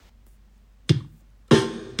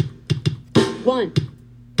1,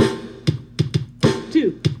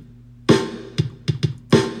 2.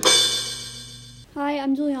 Hi,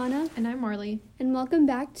 I'm Julianna. And I'm Marlee. And welcome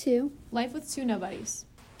back to Life with Two Nobodies.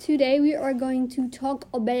 Today we are going to talk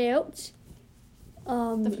about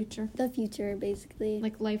The future. The future, basically.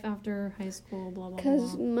 Like life after high school, blah, blah, blah.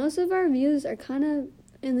 Because most of our views are kind of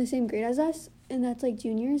in the same grade as us, and that's like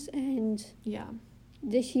juniors. And yeah.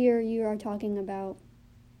 This year you are talking about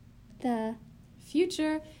the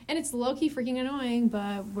future. And it's low-key freaking annoying,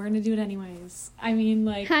 but we're going to do it anyways. I mean,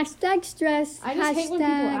 like... Hashtag stress. I just hate when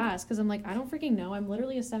people ask, because I'm like, I don't freaking know. I'm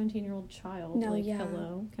literally a 17-year-old child. No, like, yeah.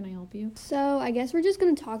 Hello, can I help you? So, I guess we're just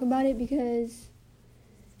going to talk about it because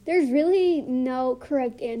there's really no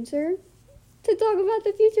correct answer to talk about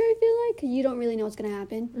the future, I feel like, because you don't really know what's going to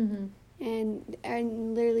happen. Mm-hmm.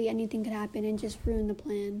 And literally anything could happen and just ruin the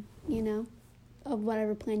plan, you know, of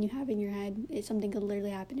whatever plan you have in your head. Something could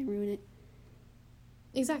literally happen and ruin it.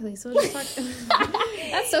 Exactly. So we'll just talk.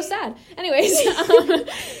 That's so sad. Anyways,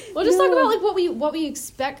 we'll just talk about like what we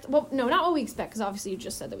expect. Well, no, not what we expect, because obviously you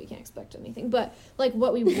just said that we can't expect anything. But like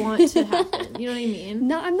what we want to happen. You know what I mean?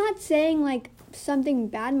 No, I'm not saying like something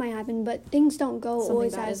bad might happen, but things don't go something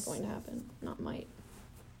always bad as is going to happen. Not might.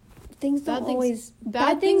 Things don't always.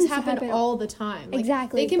 Bad things happen all the time. Like,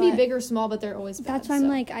 exactly. They can be big or small, but they're always bad. That's why I'm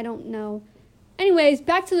like, I don't know. Anyways,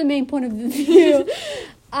 back to the main point of the view.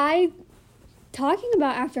 Talking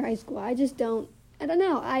about after high school, I don't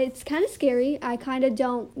know. It's kind of scary. I kind of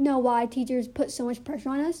don't know why teachers put so much pressure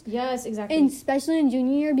on us. Yes, exactly. And especially in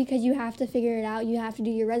junior year, because you have to figure it out. You have to do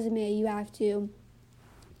your resume. You have to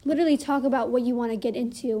literally talk about what you want to get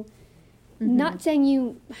into. Mm-hmm. Not saying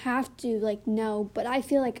you have to, like, no, but I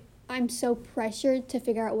feel like I'm so pressured to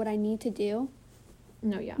figure out what I need to do.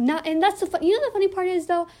 No, yeah. And that's the funny part is,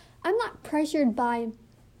 though, I'm not pressured by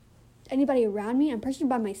anybody around me. I'm pressured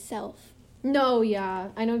by myself. No, yeah,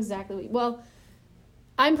 I know exactly. Well,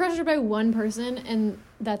 I'm pressured by one person, and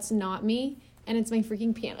that's not me, and it's my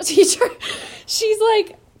freaking piano teacher. She's,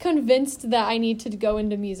 like, convinced that I need to go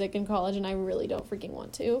into music in college, and I really don't freaking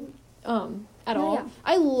want to, at all. Yeah.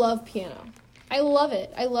 I love piano. I love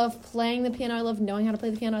it. I love playing the piano. I love knowing how to play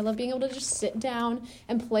the piano. I love being able to just sit down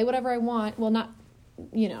and play whatever I want. Well, not...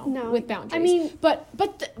 with boundaries. I mean, but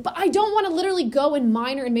I don't want to literally go and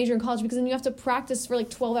minor and major in college, because then you have to practice for like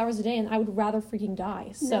 12 hours a day, and I would rather freaking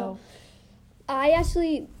die. So, no. I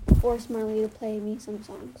actually forced Marlee to play me some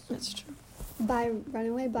songs. That's true. By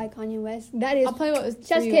Runaway by Kanye West. That is. I'll play what was Chef's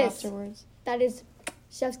for you Kiss. Afterwards. That is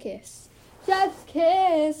Chef's Kiss. Chef's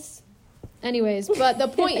Kiss. Anyways, but the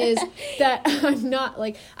point is that I'm not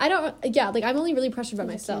like I'm only really pressured by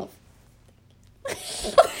myself. I'm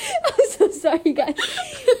so sorry, guys.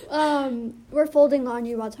 We're folding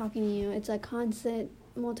laundry while talking to you. It's a constant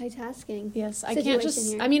multitasking. Yes, I can't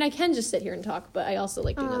just... I mean, I can just sit here and talk, but I also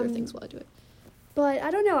like doing other things while I do it. But I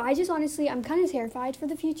don't know. I just honestly, I'm kind of terrified for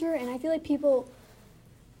the future, and I feel like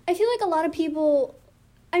a lot of people...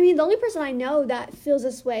 I mean, the only person I know that feels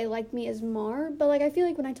this way like me is Mar, but like I feel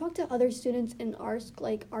like when I talk to other students in our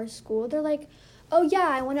school, they're like, "Oh yeah,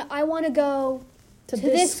 I want to go to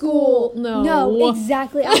this school." No,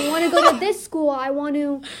 exactly. I want to go to this school. I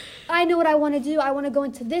know what I want to do. I want to go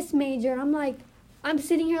into this major. And I'm like, I'm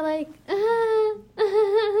sitting here like,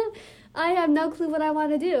 I have no clue what I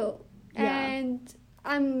want to do. Yeah.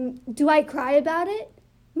 And do I cry about it?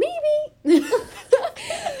 Maybe.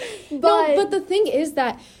 But the thing is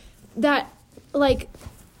that like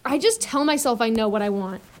I just tell myself I know what I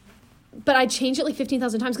want, but I change it like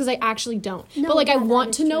 15,000 times because I actually don't. No, but like yeah, I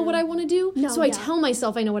want to know what I want to do, so I tell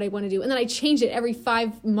myself I know what I want to do, and then I change it every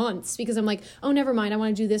 5 months because I'm like, oh, never mind, I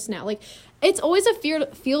want to do this now. Like it's always a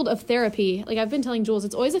field of therapy. Like I've been telling Jules,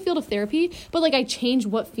 it's always a field of therapy, but like I change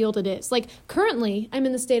what field it is. Like currently, I'm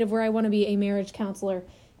in the state of where I want to be a marriage counselor.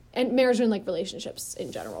 And marriage and, like, relationships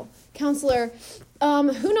in general. Counselor,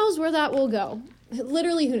 who knows where that will go?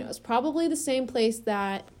 Literally, who knows? Probably the same place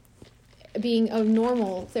that being a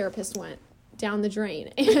normal therapist went, down the drain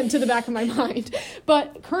and to the back of my mind.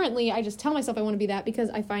 But currently, I just tell myself I want to be that because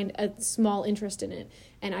I find a small interest in it.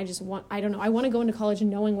 And I want to go into college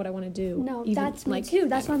knowing what I want to do. No, that's me too.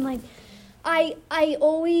 That's why I'm like...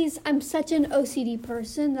 I'm such an OCD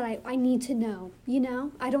person that I need to know, you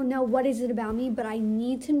know? I don't know what is it about me, but I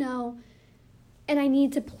need to know, and I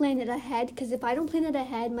need to plan it ahead, because if I don't plan it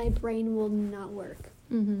ahead, my brain will not work.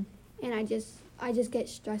 Mm-hmm. And I just get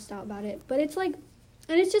stressed out about it. But it's like,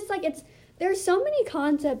 and it's just like, there's so many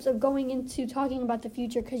concepts of going into talking about the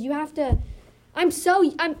future, because you have to, I'm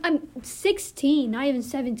 16, not even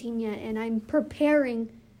 17 yet, and I'm preparing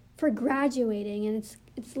for graduating, and it's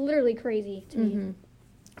literally crazy to me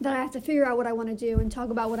that I have to figure out what I want to do and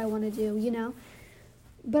talk about what I want to do, you know?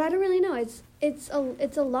 But I don't really know. It's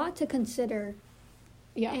a lot to consider.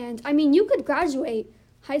 Yeah. And, I mean, you could graduate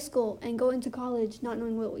high school and go into college not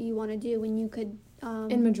knowing what you want to do, and you could...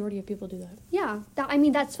 and majority of people do that. Yeah.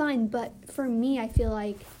 That's fine. But for me, I feel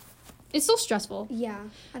like... It's still stressful. Yeah.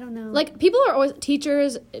 I don't know. Like, people are always...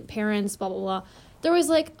 Teachers, parents, blah, blah, blah. They're always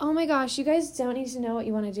like, oh my gosh, you guys don't need to know what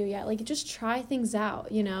you want to do yet. Like, just try things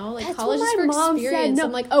out, you know? Like, that's college is for experience. No.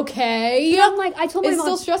 I'm like, okay. I'm like, I told my mom. It's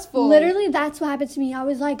still stressful. Literally, that's what happened to me. I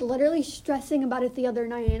was, like, literally stressing about it the other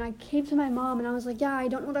night. And I came to my mom, and I was like, yeah, I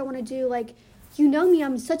don't know what I want to do. Like, you know me.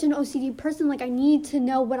 I'm such an OCD person. Like, I need to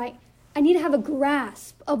know what I need to have a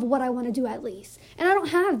grasp of what I want to do at least. And I don't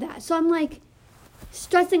have that. So I'm, like,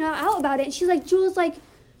 stressing out about it. And she's like, Jules, like,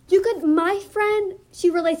 my friend, she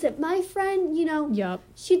relates it. My friend, you know, yep.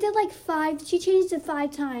 She did she changed it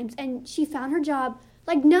 5 times and she found her job.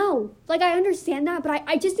 Like, no, like, I understand that, but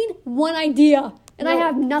I just need one idea and I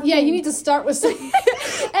have nothing. Yeah, you need to start with something.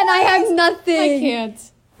 And I have nothing. I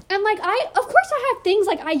can't. And like, of course I have things,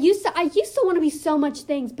 like, I used to want to be so much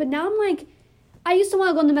things, but now I'm like, I used to want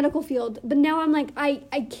to go in the medical field, but now I'm like,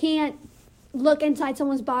 I can't look inside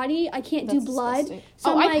someone's body. I can't do blood. Disgusting.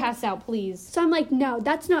 So I pass out, please. So I'm like, no,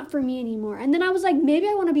 that's not for me anymore. And then I was like, maybe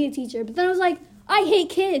I want to be a teacher. But then I was like, I hate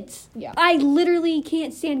kids. Yeah. I literally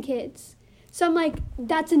can't stand kids. So I'm like,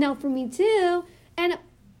 that's a no for me too. And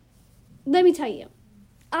let me tell you,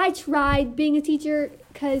 I tried being a teacher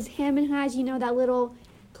because Hammond has, you know, that little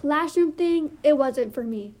classroom thing. It wasn't for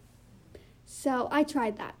me. So I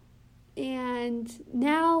tried that. And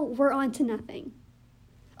now we're on to nothing.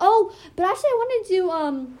 Oh, but actually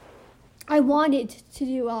I wanted to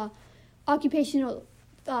do occupational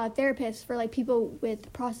therapist for, like, people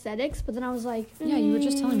with prosthetics, but then I was like... Yeah, you were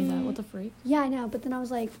just telling me that. What the freak? Yeah, I know, but then I was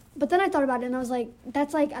like... But then I thought about it, and I was like,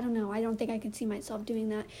 that's, like, I don't know. I don't think I could see myself doing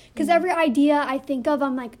that. Because every idea I think of,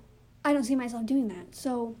 I'm like, I don't see myself doing that.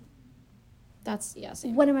 So... That's, yeah,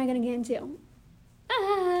 same. What am I going to get into?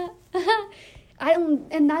 I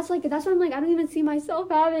don't... And that's why I'm like, I don't even see myself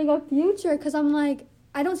having a future, because I'm like...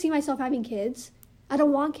 I don't see myself having kids. I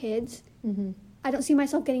don't want kids. Mm-hmm. I don't see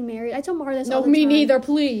myself getting married. I tell Mara this all the time. No, me neither,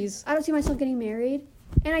 please. I don't see myself getting married.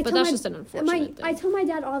 And but that's just an unfortunate thing. I tell my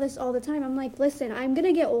dad all this all the time. I'm like, listen, I'm going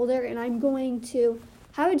to get older and I'm going to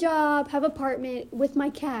have a job, have an apartment with my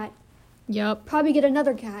cat. Yep. Probably get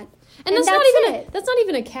another cat. And that's not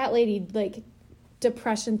even a cat lady, like,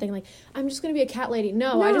 depression thing. Like, I'm just going to be a cat lady.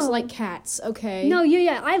 No, I just like cats, okay? No,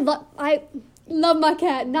 yeah. I love my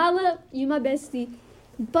cat. Nala, you my bestie.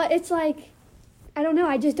 But it's like, I don't know.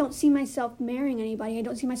 I just don't see myself marrying anybody. I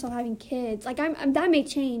don't see myself having kids. Like, I'm that may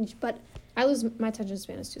change, but... My attention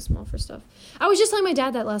span is too small for stuff. I was just telling my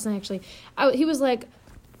dad that last night, actually. He was, like,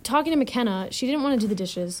 talking to McKenna. She didn't want to do the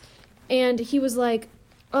dishes. And he was like,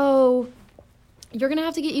 oh... You're going to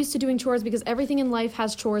have to get used to doing chores because everything in life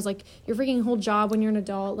has chores. Like, your freaking whole job when you're an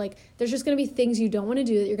adult. Like, there's just going to be things you don't want to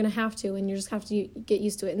do that you're going to have to. And you just have to get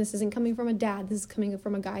used to it. And this isn't coming from a dad. This is coming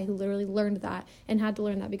from a guy who literally learned that and had to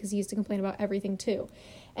learn that because he used to complain about everything, too.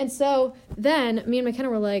 And so then me and McKenna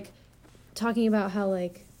were, like, talking about how,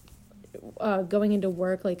 like, going into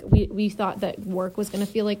work, like, we thought that work was going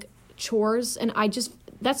to feel like chores. And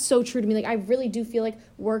that's so true to me. Like, I really do feel like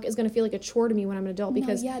work is going to feel like a chore to me when I'm an adult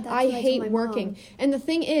because I hate working. Mom. And the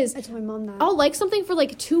thing is, I told my mom that. I'll like something for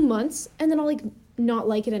like 2 months and then I'll like not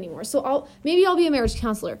like it anymore. So I'll be a marriage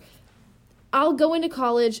counselor. I'll go into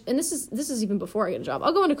college, and this is even before I get a job.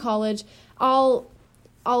 I'll go into college. I'll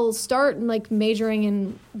start like majoring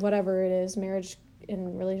in whatever it is, marriage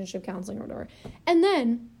and relationship counseling or whatever. And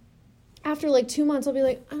then after like 2 months, I'll be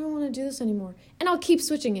like, I don't want to do this anymore. And I'll keep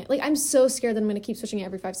switching it. Like, I'm so scared that I'm going to keep switching it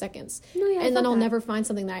every 5 seconds. No, yeah, and then I'll never find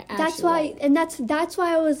something that I actually like. And that's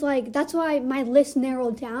why I was like, that's why my list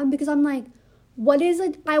narrowed down, because I'm like, what is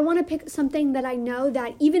it? I want to pick something that I know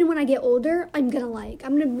that even when I get older, I'm going to like.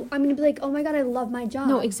 I'm going to be like, oh my God, I love my job.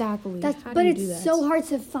 No, exactly. But it's so hard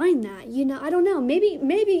to find that, you know? I don't know.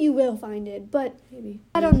 Maybe you will find it, but maybe.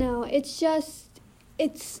 I don't know. It's just,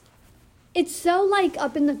 it's so, like,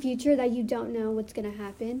 up in the future that you don't know what's going to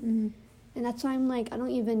happen. Mm-hmm. And that's why I'm, like, I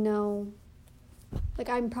don't even know. Like,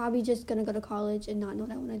 I'm probably just going to go to college and not know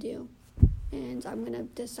what I want to do. And I'm going to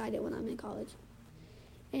decide it when I'm in college.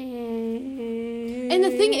 And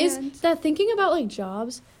the thing is that thinking about, like,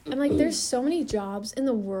 jobs, I'm like, there's so many jobs in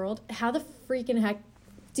the world. How the freaking heck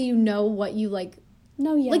do you know what you, like...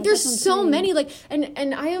 No, yeah. Like, there's so many, like,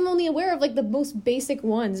 and I am only aware of, like, the most basic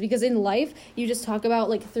ones, because in life, you just talk about,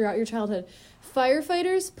 like, throughout your childhood,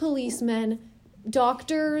 firefighters, policemen,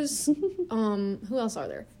 doctors, who else are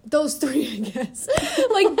there? Those 3, I guess.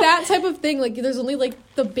 Like, that type of thing, like, there's only, like,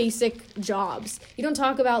 the basic jobs. You don't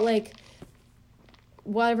talk about, like,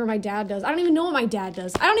 whatever my dad does. I don't even know what my dad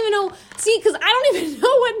does. I don't even know. See, because I don't even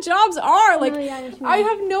know what jobs are. Like, I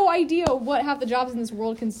have no idea what half the jobs in this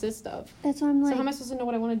world consist of. That's why I'm like. So how am I supposed to know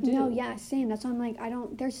what I want to do? No, yeah, same. That's why I'm like,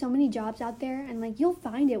 there's so many jobs out there, and like, you'll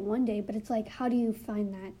find it one day, but it's like, how do you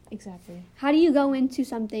find that? Exactly. How do you go into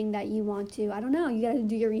something that you want to? I don't know. You got to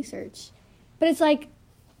do your research. But it's like,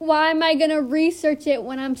 why am I going to research it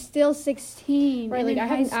when I'm still 16? Right, like I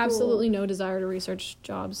have absolutely no desire to research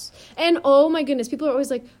jobs. And oh my goodness, people are always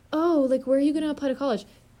like, oh, like where are you going to apply to college?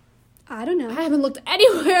 I don't know. I haven't looked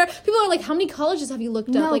anywhere. People are like, how many colleges have you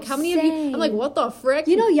looked up? Like how many have you? I'm like, what the frick?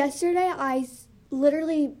 You know, yesterday I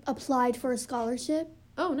literally applied for a scholarship.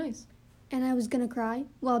 Oh, nice. And I was going to cry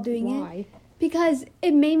while doing it. Why? Because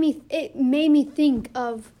it made me think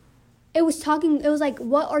of. It was like,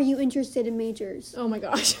 what are you interested in majors? Oh my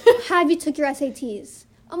gosh. Have you took your SATs?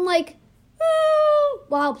 I'm like,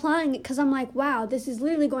 while applying it, because I'm like, wow, this is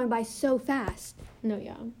literally going by so fast. No,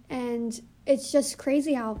 yeah. And it's just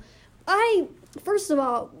crazy how first of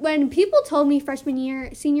all, when people told me freshman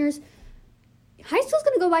year, seniors, high school's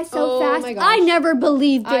going to go by so fast, my gosh. I never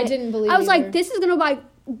believed it. I didn't believe it. I was like, this is going to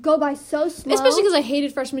go by so slow. Especially because I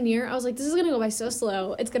hated freshman year. I was like, this is going to go by so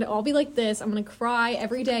slow. It's going to all be like this. I'm going to cry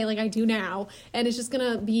every day like I do now. And it's just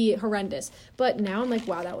going to be horrendous. But now I'm like,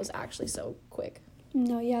 wow, that was actually so quick.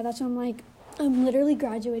 No, yeah, that's what I'm like. I'm literally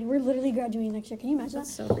graduating. We're literally graduating next year. Can you imagine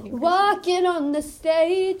That's so freaking crazy. Walking on the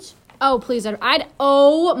stage. Oh, please.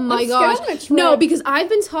 Oh my gosh. No, because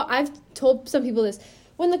I've told some people this.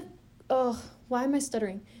 Why am I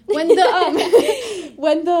stuttering? When the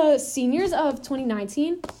when the seniors of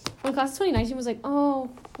 2019, when class of 2019 was like, oh,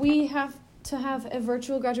 we have to have a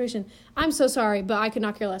virtual graduation. I'm so sorry, but I could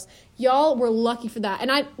not care less. Y'all were lucky for that. And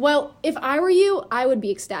if I were you, I would be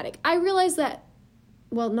ecstatic. I realized that,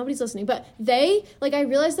 well, nobody's listening, but I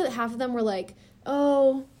realized that half of them were like,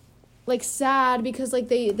 oh, like sad because like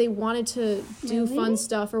they wanted to do fun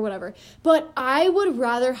stuff or whatever. But I would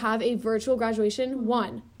rather have a virtual graduation.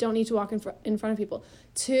 1, don't need to walk in front of people.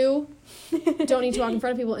 2, don't need to walk in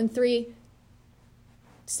front of people. And 3,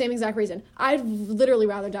 same exact reason. I'd literally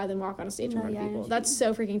rather die than walk on a stage in front of people. That's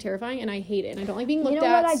so freaking terrifying, and I hate it. And I don't like being looked at. You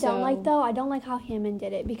know what I don't like, though? I don't like how Hammond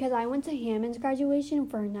did it, because I went to Hammond's graduation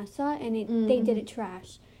for Nessa, and they did it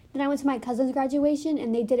trash. Then I went to my cousin's graduation,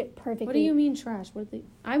 and they did it perfectly. What do you mean trash?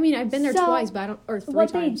 I mean, I've been there twice, but or 3 times.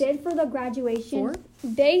 What they did for the graduation, 4?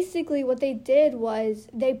 Basically what they did was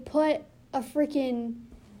they put a freaking,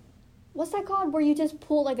 what's that called? Where you just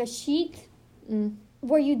pull like a sheet,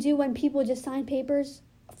 where you do when people just sign papers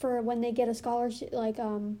for when they get a scholarship, like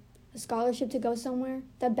a scholarship to go somewhere.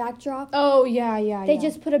 The backdrop. Oh yeah. They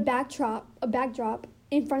just put a backdrop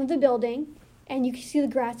in front of the building, and you can see the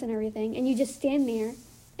grass and everything, and you just stand there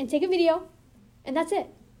and take a video, and that's it.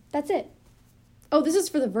 Oh, this is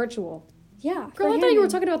for the virtual. Yeah. Girl, I thought you were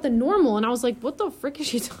talking about the normal, and I was like, what the frick is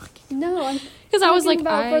she talking? No, because I was like,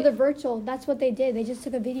 for the virtual, that's what they did. They just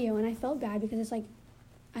took a video, and I felt bad because it's like,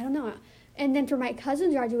 I don't know. And then for my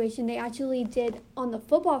cousin's graduation, they actually did on the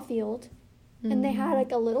football field, and they had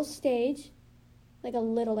like a little stage,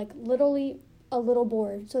 literally a little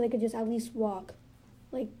board, so they could just at least walk,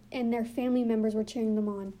 and their family members were cheering them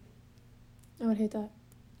on. I would hate that.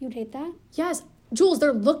 You'd hate that? Yes. Jules,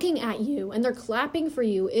 they're looking at you and they're clapping for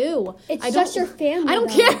you. Ew. It's just your family. I don't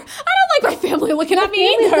care. I don't like my family looking at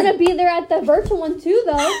me either. Your family's going to be there at the virtual one too,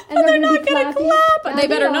 though. And they're not going to clap. Yeah, they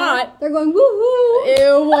better not. They're going, woohoo.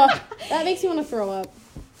 Ew. That makes me want to throw up.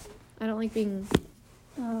 I don't like being,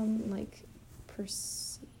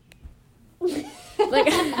 perceived.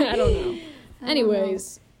 I don't know.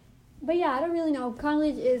 Anyways. But yeah, I don't really know.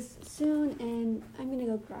 College is soon, and I'm going to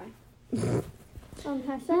go cry.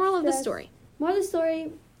 Moral of the story. Moral of the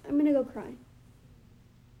story, I'm going to go cry.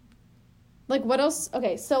 Like, what else?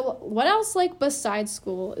 Okay, so what else, besides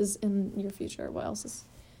school is in your future? What else is...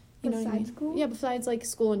 Besides school? Yeah, besides,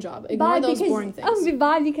 school and job. Ignore those boring things. I'm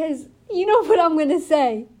bye because you know what I'm going to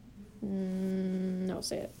say. No,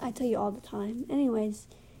 say it. I tell you all the time. Anyways,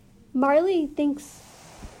 Marlee thinks...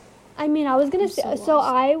 I mean, I was going to say... So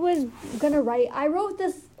I was going to write... I wrote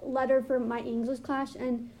this letter for my English class,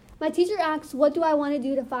 and my teacher asked, what do I want to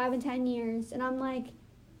do to 5 and 10 years? And I'm like...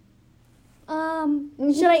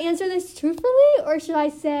 should I answer this truthfully, or should I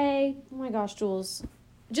say... Oh my gosh, Jules.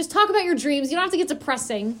 Just talk about your dreams. You don't have to get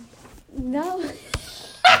depressing. No.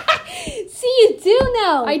 See, you do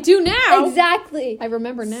know. I do now. Exactly. I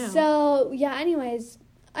remember now. So, yeah, anyways.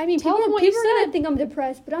 I mean, people are going to think I'm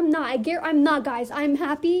depressed, but I'm not. I'm not, guys. I'm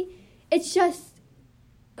happy. It's just,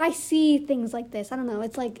 I see things like this. I don't know.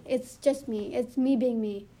 It's just me. It's me being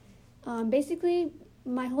me. Basically,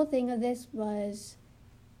 my whole thing of this was...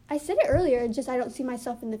 I said it earlier, just I don't see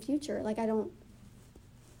myself in the future.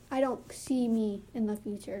 I don't see me in the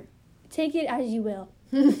future. Take it as you will.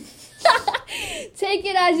 Take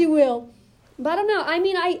it as you will. But I don't know. I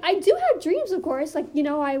mean, I do have dreams, of course. Like, you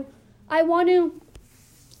know, I want to...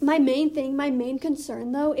 My main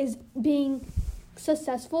concern, though, is being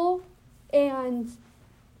successful and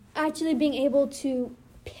actually being able to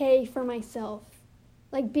pay for myself.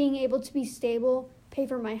 Like, being able to be stable, pay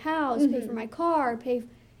for my house, pay for my car, pay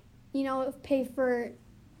for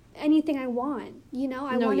anything I want. You know,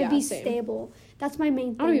 I want to be stable. That's my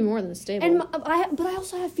main thing. I want to be more than stable. And but I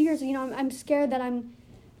also have fears. You know, I'm scared that I'm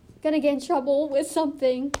gonna get in trouble with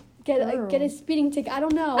something. Get a speeding ticket. I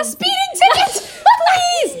don't know. A speeding ticket,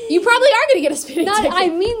 please. You probably are gonna get a speeding ticket. I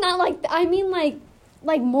mean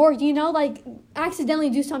more. You know, like accidentally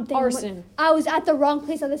do something. Arson. I was at the wrong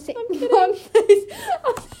place at the same wrong place.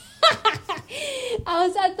 I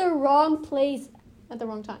was at the wrong place at the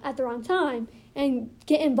wrong time. At the wrong time. And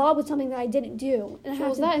get involved with something that I didn't do. And there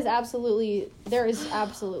is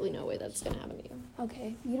absolutely no way that's going to happen to you.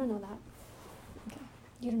 Okay, you don't know that. Okay,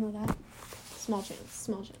 you don't know that. Small chance.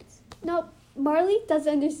 Nope, Marlee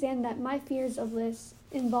doesn't understand that my fears of this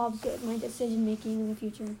involves my decision making in the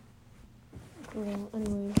future. Well,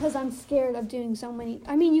 anyway. Because I'm scared of doing so many.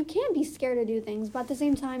 I mean, you can be scared to do things, but at the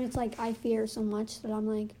same time, it's like I fear so much that I'm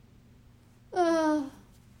like,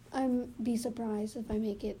 I'm be surprised if I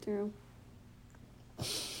make it through.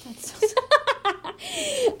 That's so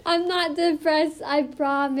I'm not depressed, I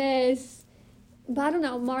promise. But I don't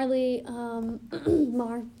know, Marlee,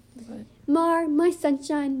 What? My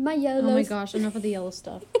sunshine, my yellow. Oh my gosh, enough of the yellow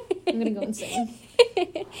stuff. I'm gonna go insane.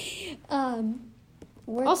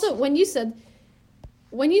 Also, when you said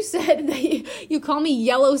that you call me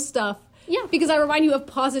yellow stuff, yeah, because I remind you of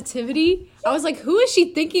positivity, I was like, who is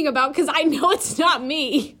she thinking about? Because I know it's not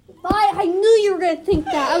me. I knew you were going to think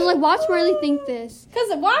that. I was like, watch Marlee think this. Because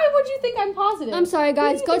why would you think I'm positive? I'm sorry,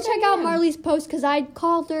 guys. Go check out Marlee's post because I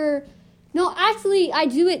called her. No, actually, I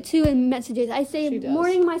do it too in messages. I say,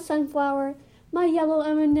 morning, my sunflower, my yellow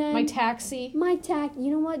M&M. My taxi. My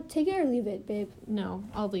You know what? Take it or leave it, babe. No,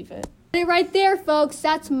 I'll leave it. Right there, folks.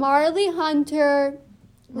 That's Marlee Hunter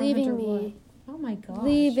leaving me. What? Oh, my gosh.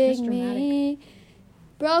 Leaving me.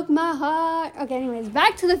 Broke my heart. Okay, anyways.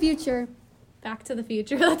 Back to the Future. Back to the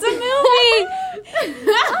Future. That's a movie.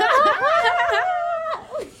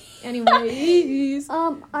 Anyways.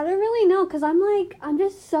 I don't really know because I'm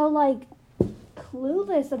just so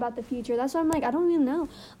clueless about the future. That's why I'm like, I don't even know.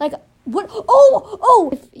 Like, what?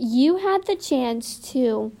 Oh! If you had the chance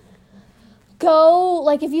to go,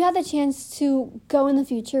 if you had the chance to go in the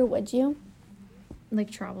future, would you?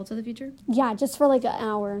 Like travel to the future? Yeah, just for an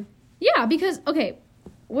hour. Yeah, because, okay,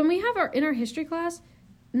 when we have our history class,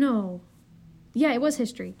 no. Yeah, it was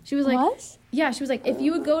history. She was like... What? Yeah, she was like, if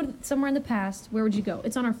you would go somewhere in the past, where would you go?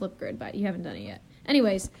 It's on our flip grid, but you haven't done it yet.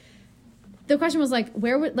 Anyways, the question was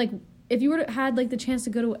where would, if you would had, the chance to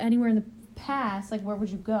go to anywhere in the past, where would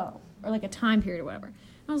you go? Or, a time period or whatever. And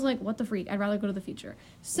I was like, what the freak? I'd rather go to the future.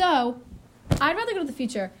 So, I'd rather go to the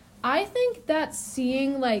future. I think that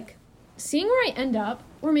seeing where I end up,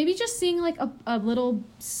 or maybe just seeing, a little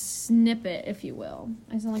snippet, if you will.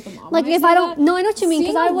 I sound like a mom. If I don't... No, I know what you mean,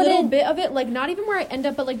 because I wouldn't... a little bit of it, not even where I end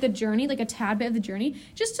up, but, the journey, a tad bit of the journey,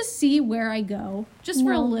 just to see where I go, just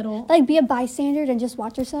for a little. Be a bystander and just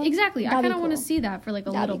watch yourself? Exactly. I kind of want to see that for, a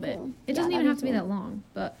little bit. Cool. It doesn't even have to be that long,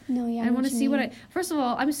 but I want to see what First of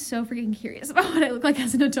all, I'm so freaking curious about what I look like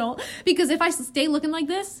as an adult, because if I stay looking like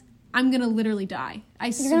this, I'm going to literally die.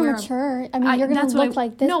 I swear. You're going to mature. I mean, you're going to look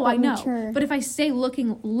like this, no, I know. Mature. But if I stay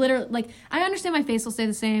looking literally, I understand my face will stay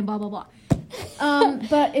the same, blah, blah, blah.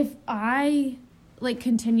 But if I,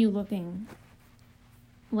 continue looking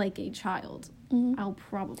like a child, I'll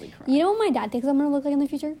probably cry. You know what my dad thinks I'm going to look like in the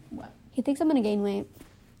future? What? He thinks I'm going to gain weight.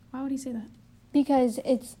 Why would he say that? Because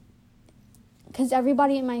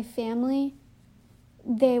everybody in my family,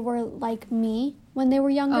 they were like me when they were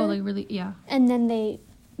younger. Oh, really? Yeah. And then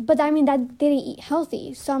but I mean, that they didn't eat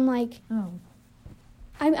healthy. So I'm like, oh.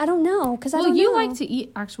 I don't know. Because I don't know. Well, you like to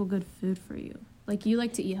eat actual good food for you. You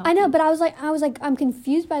like to eat healthy. I know, but I was like, I'm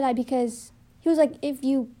confused by that because he was like, if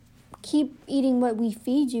you keep eating what we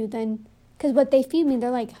feed you, then, because what they feed me,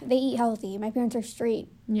 they eat healthy. My parents are straight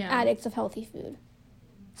addicts of healthy food.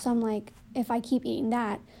 So I'm like, if I keep eating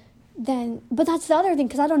that, then, but that's the other thing,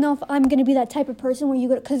 because I don't know if I'm going to be that type of person where you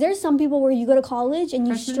go, because there's some people where you go to college and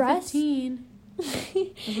you stress. 15.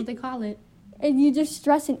 That's what they call it. And you just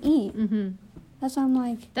stress and eat. Mm-hmm. That's what I'm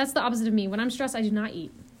like. That's the opposite of me. When I'm stressed, I do not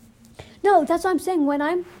eat. No, that's what I'm saying. When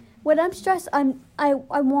I'm stressed, I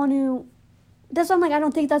want to. That's why I'm like, I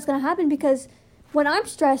don't think that's gonna happen, because when I'm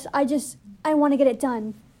stressed, I want to get it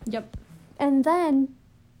done. Yep. And then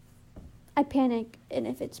I panic and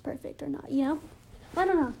if it's perfect or not, you know? I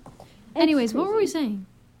don't know. Anyways, what were we saying?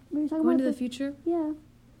 We were talking Going about to the future? Yeah.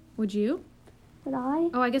 Would you? Would I?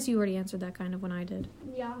 Oh, I guess you already answered that kind of when I did.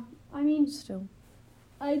 Yeah. I mean, Still.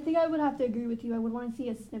 I think I would have to agree with you. I would want to see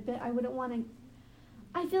a snippet. I wouldn't want to.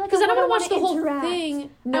 I feel like because I don't want to watch the interact. whole thing.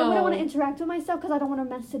 No, I wouldn't want to interact with myself because I don't want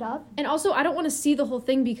to mess it up. And also, I don't want to see the whole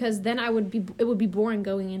thing because then it would be boring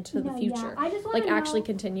going into the future. Yeah. I just want like to know, actually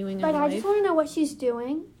continuing in life. I just want to know what she's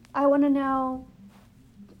doing. I want to know,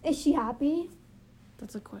 is she happy?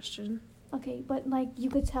 That's a question. Okay, but like you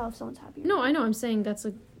could tell if someone's happy. No, I know. I'm saying that's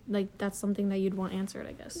something that you'd want answered,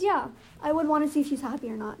 I guess. Yeah, I would want to see if she's happy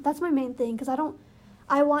or not. That's my main thing because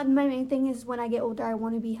my main thing is when I get older, I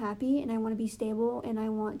want to be happy and I want to be stable and I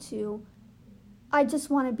just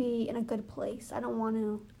want to be in a good place. I don't want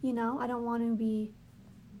to, I don't want to be,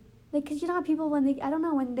 like, because you know how people when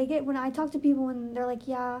I talk to people when they're like,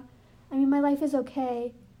 yeah, I mean, my life is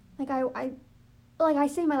okay. Like, I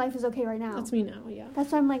say my life is okay right now. That's me now, yeah.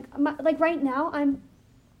 That's why I'm like right now, I'm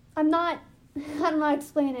not, I don't know how to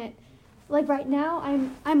explain it. Like right now,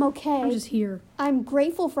 I'm okay. I'm just here. I'm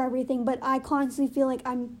grateful for everything, but I constantly feel like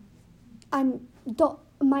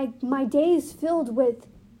my day is filled with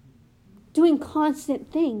doing constant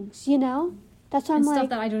things, you know? That's why I'm like... stuff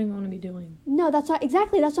that I don't even want to be doing. No, that's not...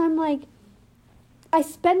 Exactly, that's why I'm like... I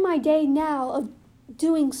spend my day now of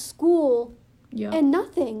doing school and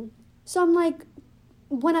nothing. So I'm like...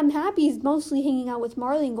 When I'm happy, it's mostly hanging out with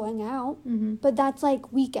Marlee and going out. Mm-hmm. But that's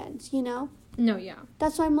like weekends, you know? No, yeah.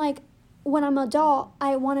 That's why I'm like... When I'm an adult,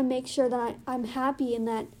 I want to make sure that I'm happy and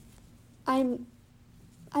that I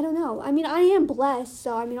don't know. I mean, I am blessed,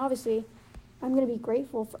 so I mean, obviously, I'm going to be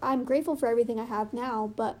grateful. I'm grateful for everything I have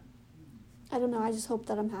now, but I don't know. I just hope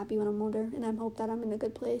that I'm happy when I'm older, and I hope that I'm in a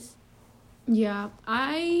good place. Yeah,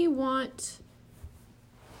 obviously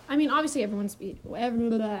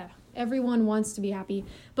everyone wants to be happy,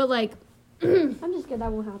 but like... I'm just scared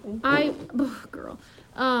that won't happen.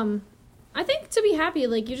 I think to be happy,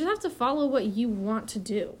 like, you just have to follow what you want to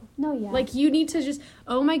do. No, yeah. Like, you need to just...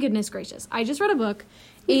 Oh, my goodness gracious. I just read a book,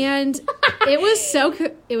 and it was so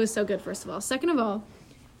good, first of all. Second of all,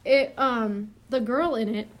 the girl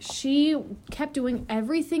in it, she kept doing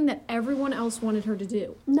everything that everyone else wanted her to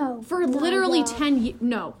do. No. For literally 10 years.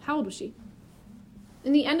 No. How old was she?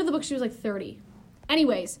 In the end of the book, she was like 30.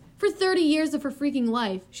 Anyways, for 30 years of her freaking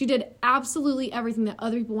life, she did absolutely everything that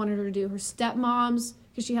other people wanted her to do. Her stepmoms...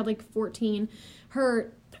 because she had, like, 14.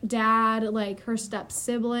 Her dad, like, her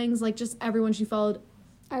step-siblings, like, just everyone she followed.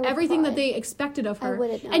 Everything that they expected of her. I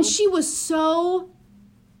wouldn't know. And she was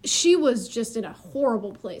just in a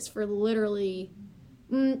horrible place for literally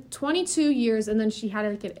 22 years, and then she had,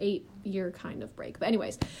 like, an 8-year kind of break. But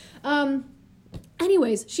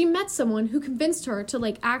anyways, she met someone who convinced her to,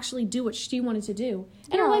 like, actually do what she wanted to do.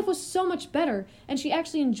 And her life was so much better, and she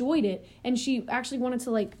actually enjoyed it, and she actually wanted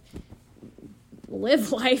to, like...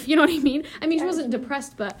 live life, you know what I mean? I mean, she wasn't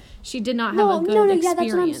depressed, but she did not have a good experience. Yeah,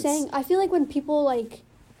 that's what I'm saying. I feel like when people, like,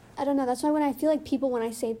 I don't know, that's why when I feel like people, when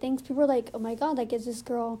I say things, people are like, oh my god, like, is this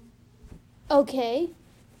girl okay?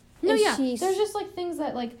 No, yeah, there's just, like, things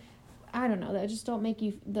that, like, I don't know, that just don't make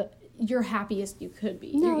you your happiest you could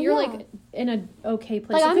be. No, you're like, in a okay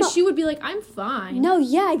place. Like, because she would be like, I'm fine. No,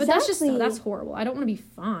 yeah, exactly. But that's horrible. I don't want to be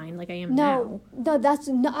fine like I am now. No,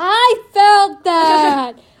 I felt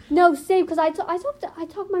that! No, same, because I talk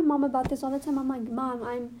to my mom about this all the time. I'm like, Mom,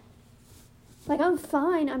 I'm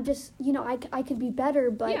fine. I'm just, I could be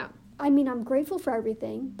better, but I mean, I'm grateful for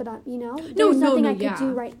everything, but there's nothing I could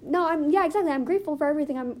do right. No, exactly. I'm grateful for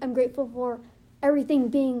everything. I'm grateful for everything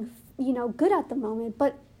being, good at the moment.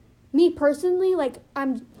 But me personally, like,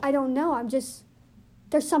 I don't know. I'm just,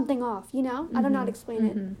 there's something off, Mm-hmm. I don't know how to explain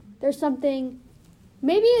it. There's something,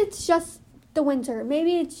 maybe it's just the winter.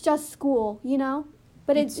 Maybe it's just school,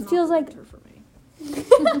 But it feels like for me.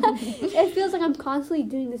 It feels like I'm constantly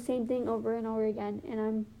doing the same thing over and over again,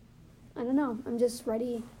 and I don't know. I'm just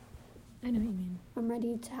ready. I know what you mean. I'm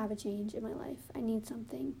ready to have a change in my life. I need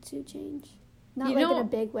something to change, not in a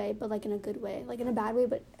big way, but like in a good way, like in a bad way,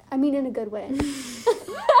 but I mean in a good way.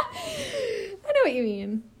 I know what you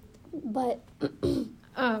mean. But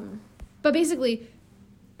but basically,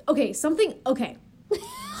 okay.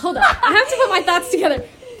 Hold on. I have to put my thoughts together.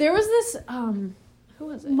 There was this who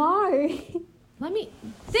was it? Let me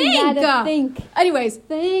think. Anyways,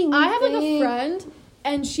 I have like a friend,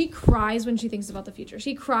 and she cries when she thinks about the future.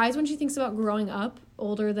 She cries when she thinks about growing up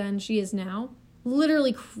older than she is now.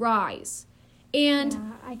 Literally cries. And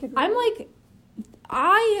I'm like,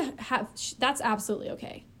 that's absolutely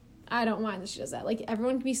okay. I don't mind that she does that. Like,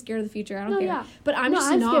 everyone can be scared of the future. I don't care. Yeah. But I'm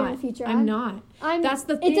just not. Scared of the future. I'm not. That's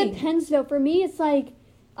the thing. It depends, though. For me, it's like,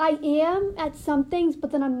 I am at some things,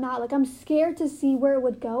 but then I'm not. Like, I'm scared to see where it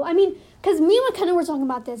would go. I mean, because me and McKenna were talking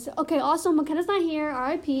about this. Okay, also, McKenna's not here,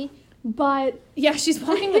 R.I.P., but... Yeah, she's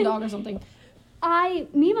walking the dog or something.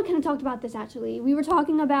 Me and McKenna talked about this, actually. We were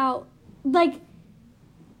talking about, like,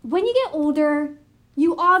 when you get older,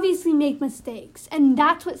 you obviously make mistakes, and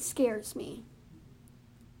that's what scares me.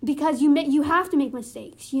 Because you have to make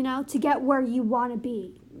mistakes, you know, to get where you want to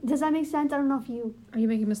be. Does that make sense? I don't know if you... Are you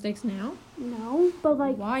making mistakes now? No, but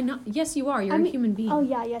like... Why not? Yes, you are. You're a human being. Oh,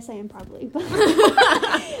 yeah, yes, I am probably. But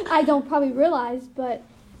I don't probably realize, but,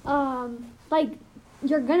 like,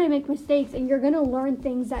 you're going to make mistakes, and you're going to learn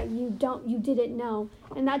things that you didn't know.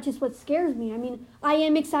 And that's just what scares me. I mean, I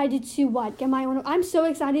am excited to, get my own... I'm so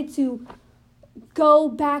excited to go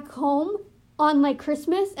back home on, like,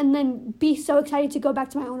 Christmas, and then be so excited to go back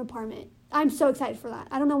to my own apartment. I'm so excited for that.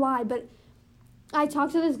 I don't know why, but I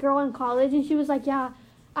talked to this girl in college, and she was like, yeah,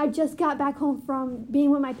 I just got back home from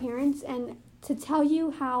being with my parents, and to tell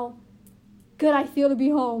you how good I feel to be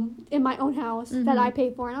home in my own house that I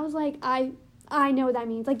pay for. And I was like, I know what that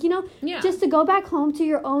means. Like, you know, just to go back home to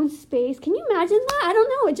your own space. Can you imagine that? I don't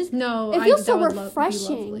know. It just, it feels so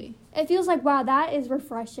refreshing. It feels like, wow, that is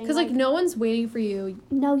refreshing. Because, like, no one's waiting for you.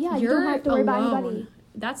 No, yeah, you don't have to worry about anybody.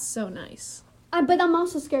 That's so nice. But I'm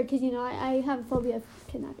also scared because, you know, I have a phobia of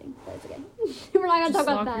kidnapping. But it's okay. We're not going to talk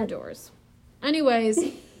about that. Just lock your doors. Anyways.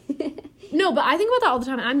 No, but I think about that all the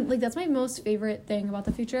time. I'm, like, that's my most favorite thing about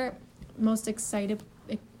the future.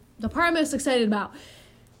 The part I'm most excited about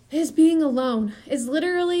is being alone. Is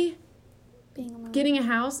literally being alone. Getting a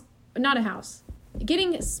house. Not a house.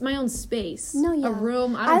 Getting my own space. No, yeah. A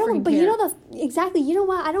room. I don't freaking but care. You know exactly. You know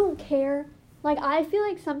what? I don't care. Like, I feel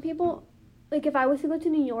like some people, like, if I was to go to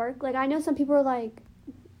New York, like, I know some people are like,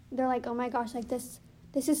 they're like, oh my gosh, like, this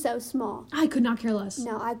is so small. I could not care less.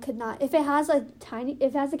 No, I could not. If it has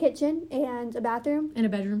a kitchen and a bathroom. And a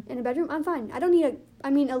bedroom. I'm fine. I don't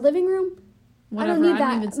need a living room. Whatever. I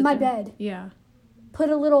don't need that. My bed. Yeah. Put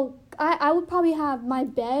a little, I would probably have my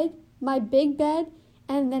bed, my big bed,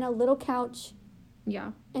 and then a little couch.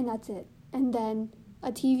 Yeah. And that's it. And then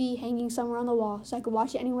a TV hanging somewhere on the wall so I could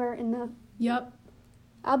watch it anywhere in the... Yep.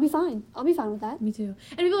 I'll be fine. I'll be fine with that. Me too.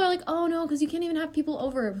 And people are like, oh no, because you can't even have people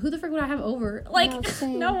over. Who the frick would I have over? Like,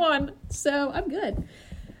 no one. So I'm good.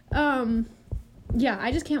 Yeah,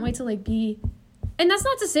 I just can't wait to, like, be... And that's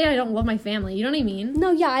not to say I don't love my family. You know what I mean?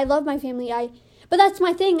 No, yeah, I love my family. But that's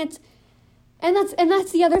my thing. And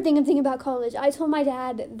that's the other thing I'm thinking about college. I told my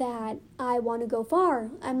dad that I want to go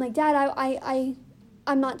far. I'm like, Dad,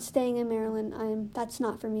 I'm not staying in Maryland. That's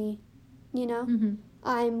not for me, you know? Mm-hmm.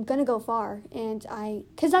 I'm going to go far. And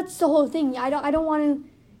because that's the whole thing. I don't want to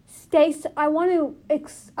stay,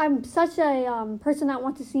 I'm such a person that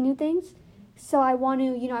wants to see new things. So I want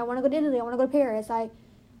to, I want to go to Italy. I want to go to Paris.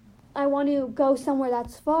 I want to go somewhere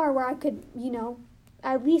that's far where I could,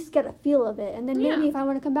 at least get a feel of it. And then maybe if I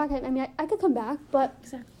want to come back, I could come back. But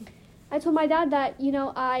exactly. I told my dad that,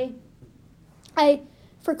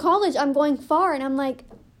 for college, I'm going far. And I'm like,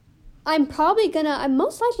 I'm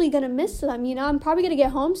most likely going to miss them, I'm probably going to get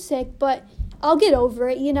homesick, but I'll get over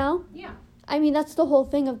it, Yeah. I mean, that's the whole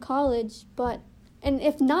thing of college. And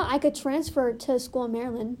if not, I could transfer to school in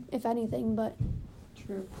Maryland, if anything. But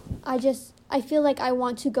true. I feel like I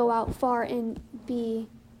want to go out far and be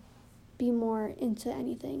more into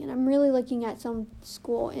anything. And I'm really looking at some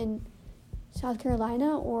school in South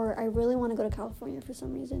Carolina, or I really want to go to California for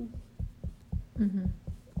some reason. Mm-hmm.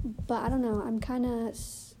 But I don't know.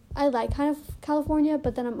 I like kind of California,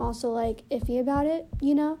 but then I'm also like iffy about it, I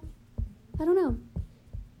don't know.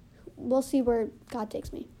 We'll see where God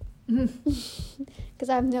takes me. Because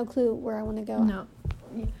I have no clue where I want to go. No.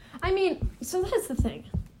 I mean, so that's the thing.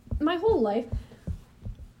 My whole life...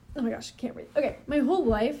 Oh my gosh, I can't breathe. Okay, my whole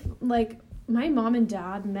life, like, my mom and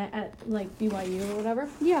dad met at, like, BYU or whatever.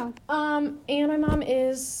 Yeah. And my mom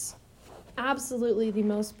is absolutely the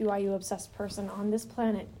most BYU-obsessed person on this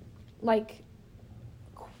planet. Like,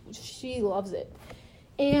 she loves it.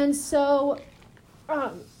 And so,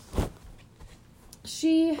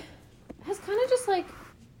 she has kind of just, like...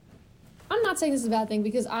 I'm not saying this is a bad thing,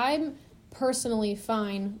 because I'm personally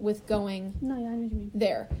fine with going I know what you mean.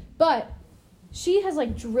 there. But... she has,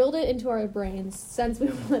 like, drilled it into our brains since we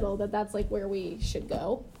were little that that's, like, where we should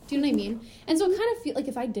go. Do you know what I mean? And so it kind of feel like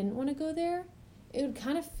if I didn't want to go there, it would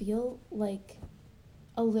kind of feel, like,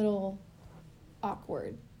 a little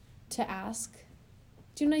awkward to ask.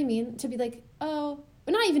 Do you know what I mean? To be like, oh,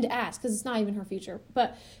 but not even to ask, because it's not even her future,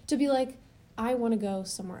 but to be like, I want to go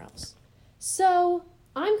somewhere else. So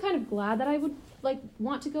I'm kind of glad that I would, like,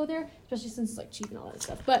 want to go there, especially since it's, like, cheap and all that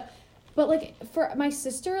stuff. But, like, for my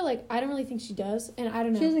sister, like, I don't really think she does, and I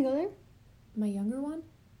don't know. She doesn't go there? My younger one?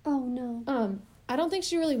 Oh, no. I don't think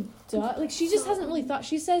she really does. Like, she just hasn't really thought.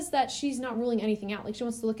 She says that she's not ruling anything out. Like, she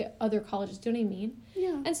wants to look at other colleges. Do you know what I mean?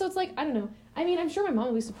 Yeah. And so it's like, I don't know. I mean, I'm sure my mom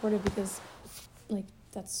will be supportive because, like,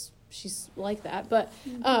 she's like that. But,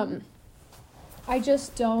 I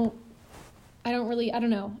just don't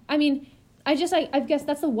know. I mean, I guess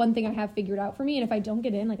that's the one thing I have figured out for me. And if I don't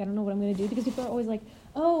get in, like, I don't know what I'm going to do. Because people are always like,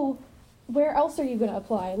 oh, where else are you going to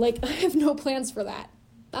apply? Like, I have no plans for that.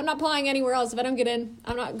 I'm not applying anywhere else. If I don't get in,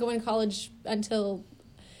 I'm not going to college until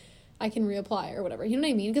I can reapply or whatever. You know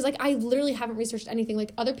what I mean? Because, like, I literally haven't researched anything.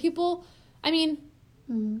 Like, other people, I mean,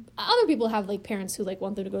 other people have, like, parents who, like,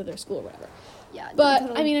 want them to go to their school or whatever. Yeah. But,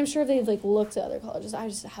 totally. I mean, I'm sure they've, like, looked at other colleges. I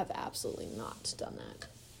just have absolutely not done that.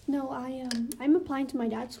 No, I'm applying to my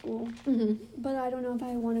dad's school. But I don't know if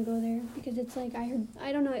I want to go there because it's, like, I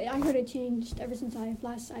heard it changed ever since I've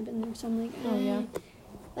been there. So I'm like, Oh, yeah.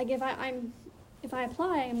 Like, if I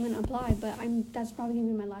apply, I'm going to apply, but that's probably going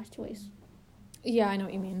to be my last choice. Yeah, I know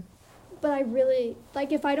what you mean. But I really,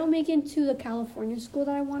 like, if I don't make it into the California school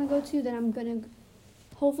that I want to go to, then I'm going to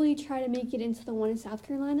hopefully try to make it into the one in South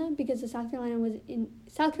Carolina, because the South Carolina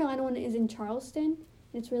one is in Charleston.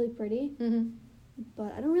 It's really pretty.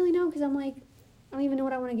 But I don't really know, because I'm like, I don't even know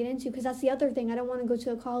what I want to get into, because that's the other thing. I don't want to go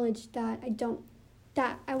to a college I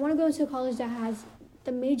want to go into a college that has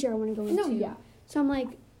the major I want to go into. No, yeah. So I'm like,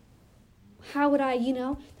 how would I,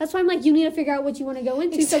 that's why I'm like, you need to figure out what you want to go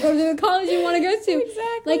into. Exactly. So go to the college you want to go to.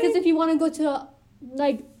 Exactly. Like, because if you want to go to,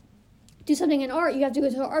 like, do something in art, you have to go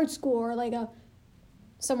to an art school or, like,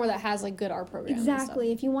 somewhere that has, like, good art programs.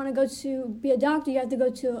 Exactly. If you want to go to be a doctor, you have to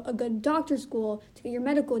go to a good doctor school to get your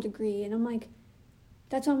medical degree. And I'm like,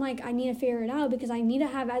 that's why I'm like, I need to figure it out, because I need to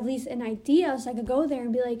have at least an idea so I could go there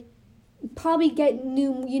and be like, probably get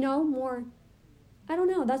new, more. I don't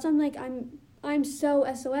know. That's why I'm like, I'm so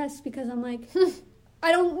SOS, because I'm like,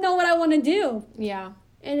 I don't know what I want to do. Yeah.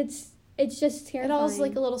 And it's just terrifying. It all's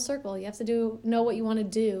like a little circle. You have to know what you want to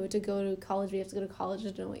do to go to college. You have to go to college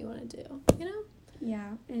to know what you want to do,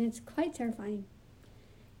 Yeah, and it's quite terrifying.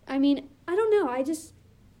 I mean, I don't know. I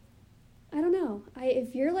don't know.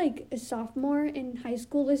 If you're like a sophomore in high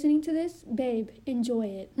school listening to this, babe, enjoy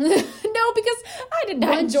it. No, because I did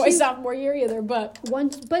not enjoy sophomore year either, but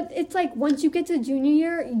it's like once you get to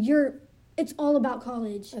junior year, it's all about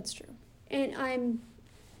college. That's true. And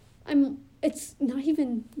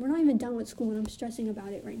we're not even done with school, and I'm stressing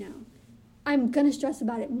about it right now. I'm going to stress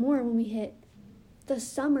about it more when we hit the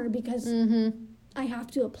summer, because I have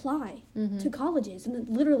to apply to colleges, and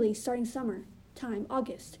literally starting summer time,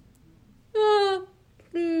 August.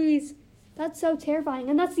 Please. That's so terrifying.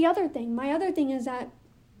 And that's the other thing. My other thing is that,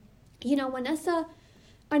 Vanessa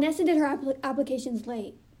did her applications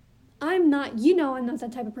late. I'm not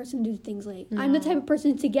that type of person to do things late. No. I'm the type of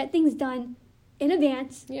person to get things done in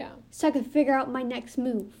advance. Yeah. So I could figure out my next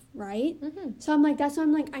move, right? So I'm like, that's why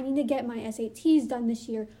I'm like, I need to get my SATs done this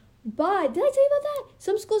year. But did I tell you about that?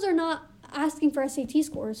 Some schools are not asking for SAT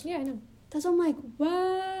scores. Yeah, I know. That's why I'm like,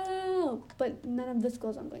 wow. But none of the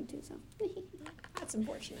schools I'm going to, so. That's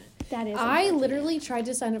unfortunate. That is I literally tried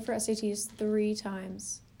to sign up for SATs 3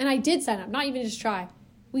 times. And I did sign up, not even just try.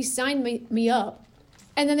 We signed me up.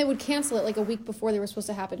 And then they would cancel it like a week before they were supposed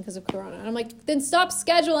to happen because of Corona. And I'm like, then stop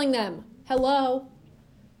scheduling them. Hello?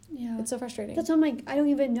 Yeah. It's so frustrating. That's why I'm like, I don't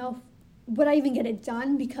even know would I even get it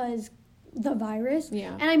done because the virus.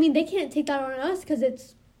 Yeah. And I mean, they can't take that on us because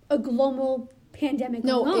it's a global pandemic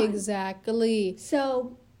going on. No, exactly.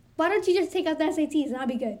 So why don't you just take out the SATs and that'll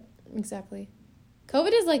be good? Exactly.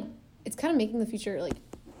 COVID is like, it's kind of making the future like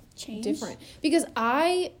change different. Because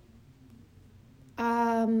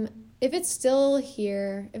if it's still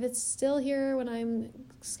here when I'm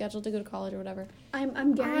scheduled to go to college or whatever,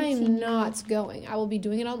 I'm guaranteed I'm not going. I will be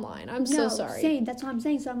doing it online. I'm so sorry. Same. That's what I'm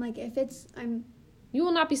saying. So I'm like, you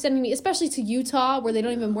will not be sending me, especially to Utah, where they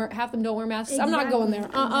don't even half them don't wear masks. Exactly. I'm not going there.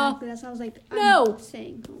 Exactly. That's why I was like, no. I'm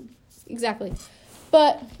staying home. Exactly.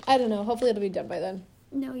 But I don't know. Hopefully it'll be done by then.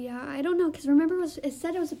 No, yeah, I don't know, because remember it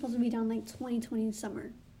said it was supposed to be done like 2022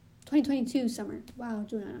 summer. Wow,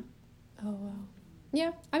 Julianna. Oh wow.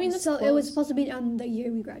 Yeah, I mean that's so close. It was supposed to be done the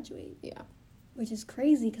year we graduate. Yeah, which is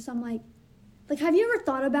crazy because I'm like, have you ever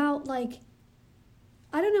thought about like,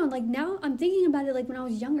 I don't know, like now I'm thinking about it like when I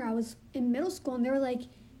was younger, I was in middle school and they were like,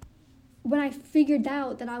 when I figured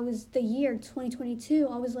out that I was the year 2022,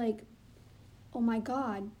 I was like, oh my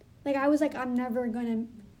god, like I was like I'm never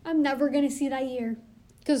gonna see that year.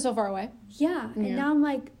 Because it's so far away? Yeah. And now I'm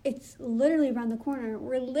like, it's literally around the corner.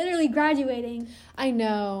 We're literally graduating. I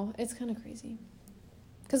know. It's kind of crazy.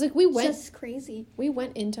 Because, like, it's just crazy. We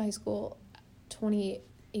went into high school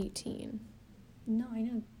 2018. No, I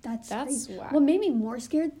know. That's crazy. Whack. What made me more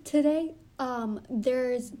scared today,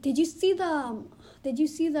 did you see the,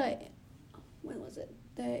 when was it?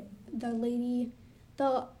 The lady,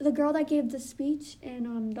 the girl that gave the speech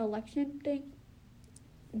in the election thing?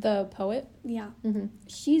 The poet? Yeah. Mm-hmm.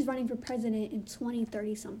 She's running for president in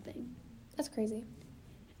 2030 something. That's crazy.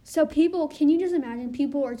 So people, can you just imagine,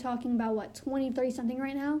 people are talking about, 2030 something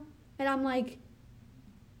right now? And I'm like,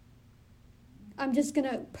 I'm just going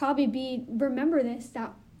to probably remember this,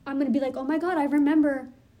 that I'm going to be like, oh my God, I remember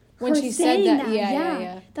when she said that.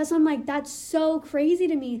 Yeah. That's why I'm like, that's so crazy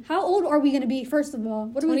to me. How old are we going to be, first of all?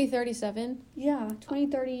 2037? Yeah,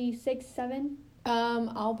 2036, 7?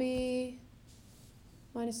 I'll be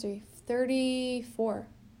minus 3, 34.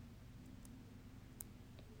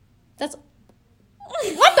 That's...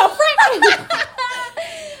 What the frick?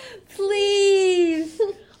 Please.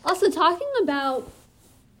 Also, talking about...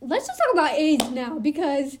 Let's just talk about age now,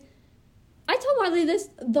 because I tell Marlee this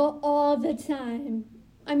all the time.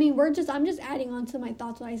 I mean, I'm just adding on to my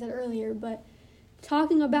thoughts what I said earlier, but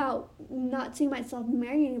talking about not seeing myself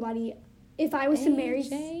marrying anybody, if I was to marry...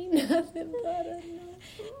 Nothing but a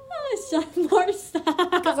Shut more stuff.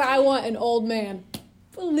 Because I want an old man.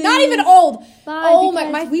 Please. Not even old. Oh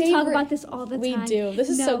my we favorite. Talk about this all the time. We do. This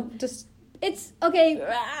is so just... It's, okay,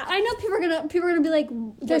 I know people are gonna be like,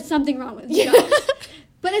 there's something wrong with you.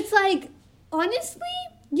 But it's like, honestly,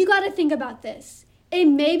 you gotta think about this. It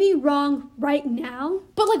may be wrong right now,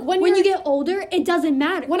 but like when you get older, it doesn't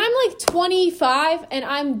matter. When I'm like 25 and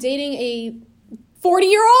I'm dating a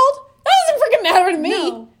 40-year-old, that doesn't freaking matter to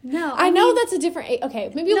me. No. I know that's a different age.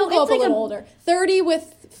 Okay, maybe we'll go up like a little older. 30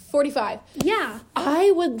 with 45. Yeah. I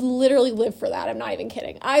would literally live for that. I'm not even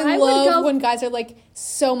kidding. I love when guys are like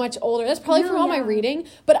so much older. That's probably from all my reading,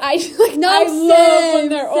 but I love when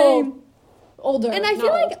they're older. And I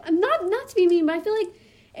feel like, not to be mean, but I feel like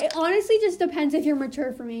it honestly just depends if you're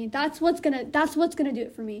mature for me. That's what's gonna do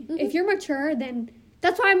it for me. Mm-hmm. If you're mature, then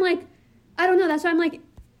that's why I'm like, I don't know. That's why I'm like,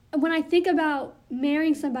 when I think about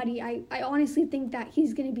marrying somebody, I honestly think that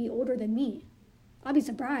he's gonna be older than me. I'll be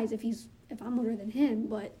surprised if I'm older than him,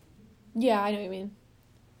 but yeah, I know what you mean.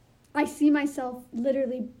 I see myself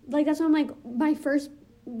literally, like, that's why I'm like,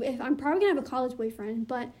 if I'm probably gonna have a college boyfriend,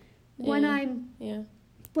 but when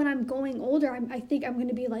I'm going older, I think I'm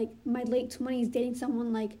gonna be like my late 20s dating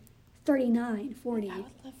someone like 39, 40. I would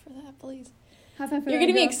love for that, please. High five for You're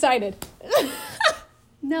gonna be excited.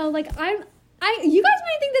 No, like you guys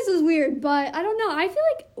might think this is weird, but I don't know. I feel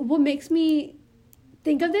like what makes me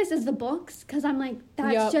think of this is the books, because I'm like,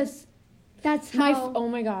 that's how... oh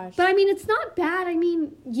my gosh. But I mean, it's not bad. I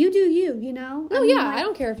mean, you do you know? No, I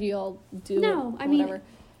don't care if you all do whatever.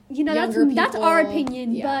 You know, that's our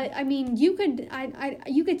opinion, but I mean, you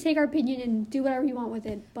could take our opinion and do whatever you want with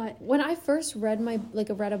it, but... When I first read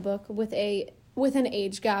a book with an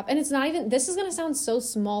age gap, and it's not even, this is going to sound so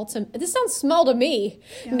small this sounds small to me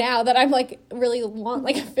now that I'm like really want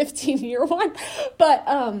like a 15-year one, but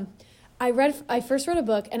I first read a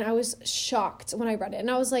book and I was shocked when I read it, and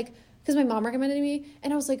I was like, because my mom recommended it to me,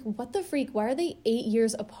 and I was like, what the freak, why are they 8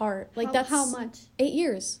 years apart? Like, that's how much? 8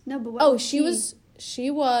 years. No, but what she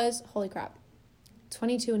was holy crap,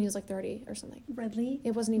 22 and he was like 30 or something. Really?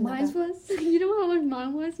 It wasn't even mine was, you know how old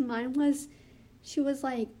mine was? Mine was, she was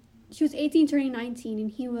 18 turning 19 and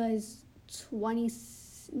he was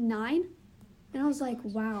 29. And I was like,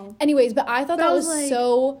 wow. Anyways, but I thought that was like,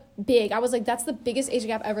 so big. I was like, that's the biggest age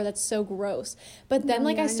gap ever. That's so gross. But then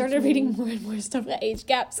I started reading more and more stuff about age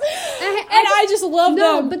gaps. And I just love them.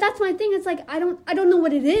 No, but that's my thing. It's like, I don't know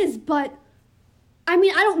what it is, but I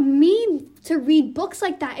mean, I don't mean to read books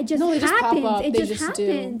like that. It just happens. It just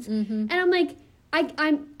happens. Mm-hmm. And I'm like,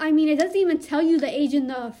 I mean, it doesn't even tell you the age in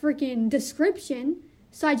the freaking description.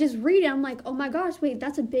 So I just read it. I'm like, oh my gosh, wait,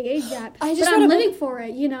 that's a big age gap. I'm living for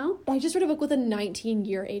it, you know? I just read a book with a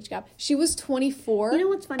 19-year age gap. She was 24. You know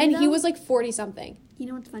what's funny, and he was like 40-something. You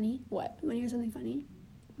know what's funny? What? You want to hear something funny?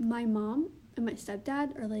 My mom and my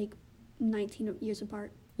stepdad are like 19 years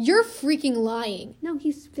apart. You're freaking lying. No,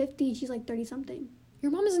 he's 50. She's like 30-something.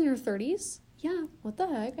 Your mom is in her 30s? Yeah. What the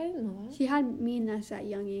heck? I didn't know that. She had me and us at a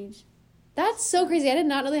young age. That's so crazy. I did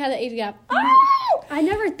not know they had that age gap. I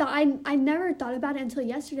never thought about it until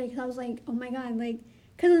yesterday, because I was like, oh my god, like,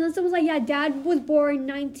 because Alyssa was like, yeah, dad was born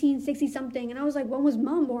 1960 something, and I was like, when was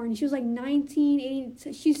mom born? She was like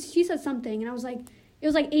 1980. She said something, and I was like, it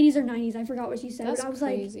was like 80s or 90s. I forgot what she said. That's but I was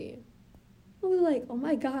crazy. I was like, oh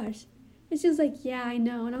my gosh. And she was like, yeah, I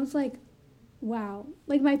know, and I was like, wow,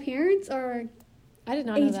 like my parents are. I did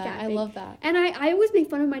not know that. I love that. And I always make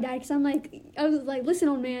fun of my dad, because I was like, listen,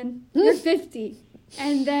 old man, you're 50.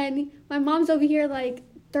 And then my mom's over here like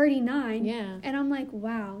 39. Yeah. And I'm like,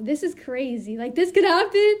 wow, this is crazy. Like, this could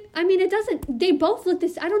happen. I mean, it doesn't. They both look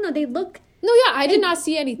this. I don't know. They look No, yeah, I did not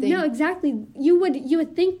see anything. No, exactly. You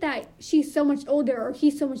would think that she's so much older or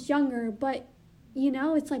he's so much younger, but,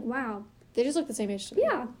 it's like, wow. They just look the same age to me.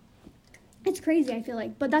 Yeah. It's crazy, I feel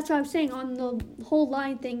like. But that's what I was saying on the whole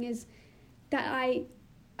line thing is that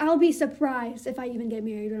I'll be surprised if I even get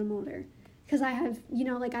married when I'm older. Because I have,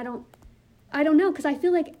 I don't know. Because I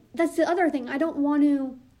feel like that's the other thing. I don't want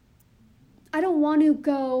to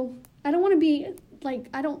be, like,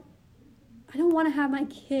 I don't want to have my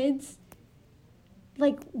kids,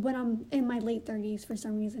 like, when I'm in my late 30s for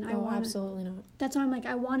some reason. Absolutely not. That's why I'm like,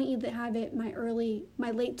 I want to either have it my late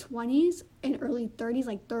 20s and early 30s,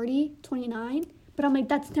 like 30, 29. But I'm like,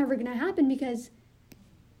 that's never going to happen because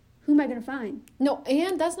who am I going to find? No,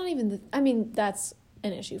 and that's not even that's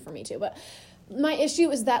an issue for me too. But my issue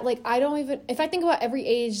is that, like, if I think about every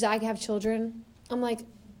age that I have children, I'm like,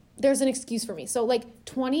 there's an excuse for me. So, like,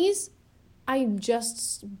 20s, I'm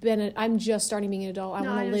just starting being an adult. I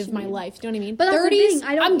want to live my life. Do you know what I mean? But 30s,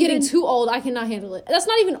 I'm getting too old. I cannot handle it. That's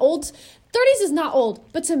not even old. 30s is not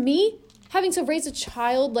old. But to me, having to raise a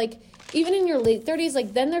child, like, even in your late 30s,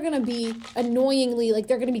 like, then they're going to be annoyingly, like,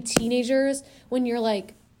 they're going to be teenagers when you're,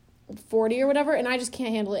 like, 40 or whatever, and I just can't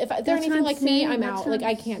handle it. If they're anything like me, I'm out. Like,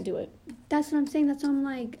 I can't do it. That's what I'm saying. That's why I'm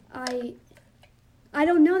like, I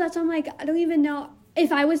don't know. That's why I'm like, I don't even know.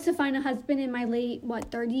 If I was to find a husband in my late,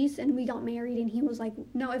 30s, and we got married, and he was like,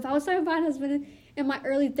 no, if I was to find a husband in my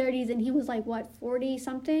early 30s, and he was like,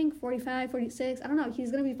 40-something, 45, 46, I don't know, he's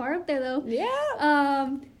going to be far up there, though. Yeah.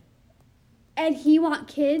 And he want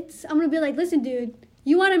kids, I'm going to be like, listen, dude,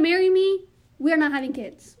 you want to marry me? We're not having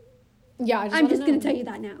kids. Yeah, I'm just going to tell you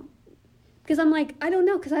that now. Because I'm like, I don't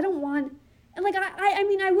know, because I don't want, and like, I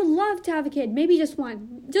mean, I would love to have a kid, maybe just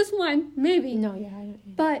one, maybe. No, yeah.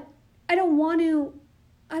 But I don't want to,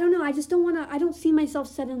 I don't know, I just don't want to, I don't see myself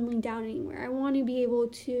settling down anywhere. I want to be able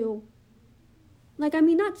to, like, I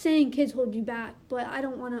mean, not saying kids hold you back, but I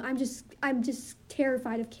don't want to, I'm just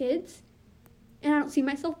terrified of kids. And I don't see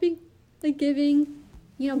myself being, like, being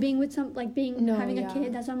with having a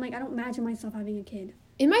kid. That's why I'm like, I don't imagine myself having a kid.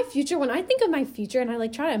 In my future, when I think of my future and I,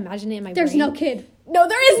 like, try to imagine it in my brain. There's no kid. No,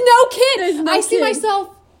 there is no kid. There's no I see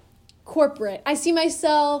myself corporate. I see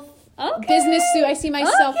myself business suit. I see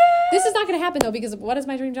myself. This is not going to happen, though, because what is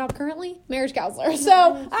my dream job currently? Marriage counselor.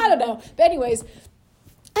 So, I don't know. But anyways,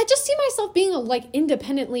 I just see myself being, like,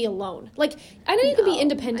 independently alone. Like, I know you can be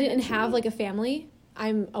independent and have, like, a family.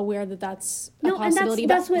 I'm aware that that's a possibility,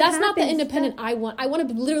 but that's not the independent I want. I want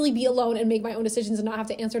to literally be alone and make my own decisions and not have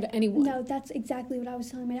to answer to anyone. No, that's exactly what I was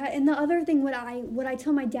telling my dad. And the other thing, what I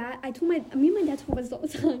tell my dad, me and my dad talk about this all the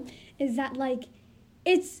time, is that, like,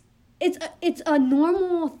 it's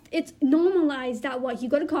normalized that you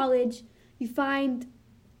go to college, you find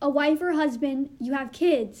a wife or husband, you have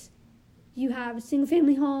kids, you have a single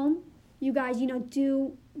family home, you guys,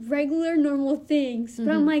 do regular normal things. Mm-hmm.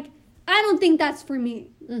 But I'm like, I don't think that's for me.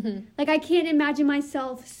 Mm-hmm. Like, I can't imagine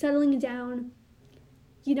myself settling down,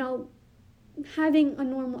 having a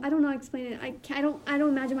normal, I don't know how to explain it. I don't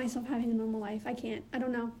imagine myself having a normal life. I can't. I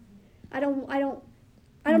don't know. I don't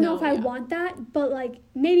know if I want that, but, like,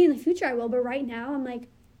 maybe in the future I will. But right now, I'm like,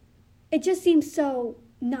 it just seems so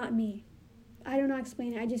not me. I don't know how to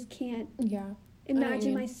explain it. I just can't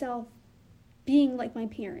imagine myself being like my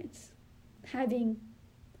parents, having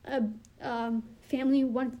a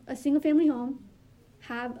single family home,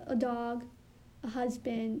 have a dog, a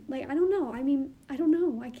husband. Like, I don't know. I mean, I don't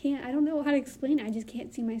know. I don't know how to explain it. I just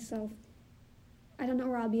can't see myself. I don't know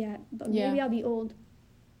where I'll be at, but maybe I'll be old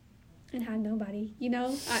and have nobody, I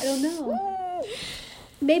don't know.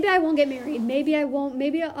 Maybe I won't get married. Maybe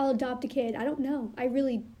I'll adopt a kid. I don't know. I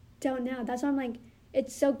really don't know. That's why I'm like,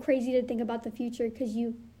 it's so crazy to think about the future because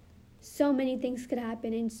so many things could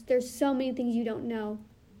happen and there's so many things you don't know.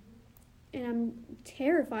 And I'm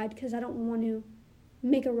terrified because I don't want to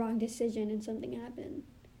make a wrong decision and something happen.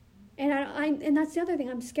 And and that's the other thing.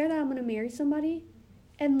 I'm scared that I'm going to marry somebody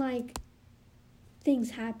and, like,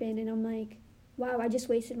 things happen and I'm like, wow, I just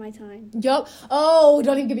wasted my time. Yup. Oh,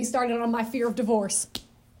 don't even get me started on my fear of divorce.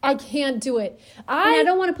 I can't do it. I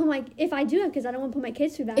don't want to put if I do it, because I don't want to put my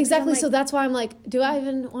kids through that. Exactly. So that's why I'm like, do I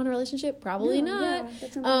even want a relationship? Probably not.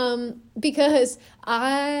 Yeah, because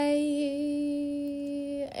I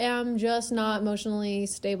am just not emotionally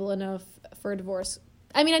stable enough for a divorce.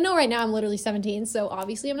 I mean, I know right now I'm literally 17, so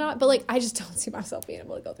obviously I'm not, but, like, I just don't see myself being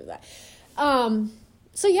able to go through that.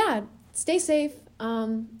 So yeah, stay safe.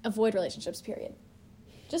 Avoid relationships, period.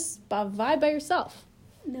 Just vibe by yourself.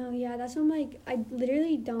 No, yeah, that's what I'm like, I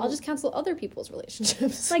literally don't. I'll just cancel other people's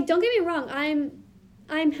relationships. Like, don't get me wrong,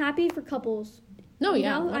 I'm happy for couples. No,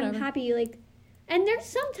 yeah, whatever. I'm happy, like, and there's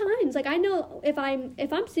sometimes, like, I know if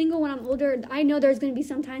I'm single when I'm older, I know there's going to be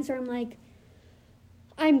some times where I'm like,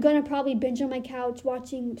 I'm gonna probably binge on my couch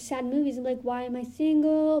watching sad movies and be like, why am I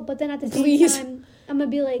single? But then at the same time, I'm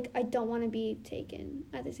gonna be like, I don't want to be taken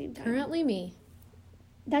at the same time. Currently me.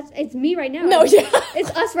 It's me right now. No, yeah.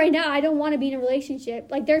 It's us right now. I don't want to be in a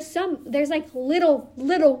relationship. Like, there's like little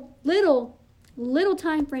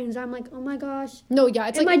time frames. I'm like, oh my gosh. No, yeah,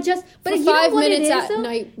 it's like but for 5 minutes at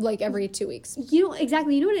night, like every 2 weeks.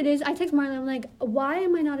 Exactly. You know what it is? I text Marlee. I'm like, why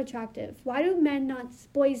am I not attractive? Why do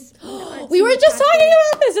boys? We were just talking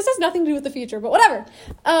about this. This has nothing to do with the future, but whatever.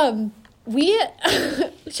 Should we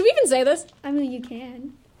even say this? I mean, you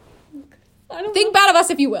can. I don't think bad of us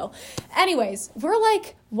if you will. Anyways, we're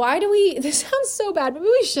like, why do we? This sounds so bad, but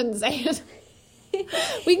maybe we shouldn't say it.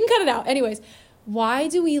 We can cut it out. Anyways, why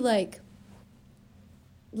do we why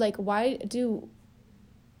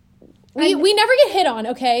do we never get hit on,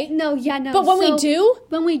 okay? No, yeah, no. But when we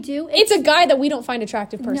do, it's a guy that we don't find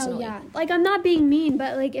attractive personally. No, yeah. Like, I'm not being mean,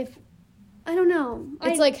 but like, if I don't know,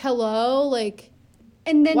 it's like, hello, like,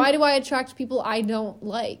 and then why do I attract people I don't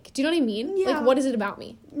like? Do you know what I mean? Yeah. Like, what is it about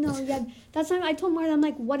me? No, yeah. That's why I told Martha, I'm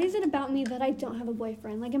like, what is it about me that I don't have a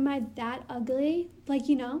boyfriend? Like, am I that ugly? Like,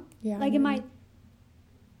 you know? Yeah. Like, am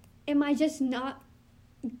I just not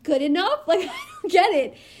good enough? Like, I don't get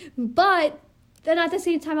it. But then at the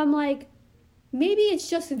same time, I'm like, maybe it's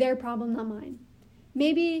just their problem, not mine.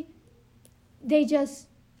 Maybe they just,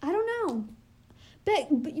 I don't know. But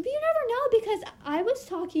you never know, because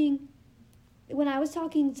when I was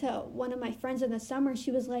talking to one of my friends in the summer,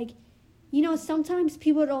 she was like, you know, sometimes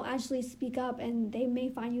people don't actually speak up and they may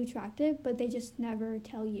find you attractive, but they just never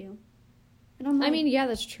tell you. And I'm like, I mean, yeah,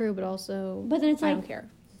 that's true, but also, but then it's like, I don't care.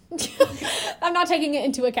 I'm not taking it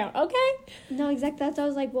into account, okay? No, exactly. That's why I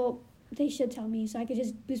was like, well, they should tell me so I could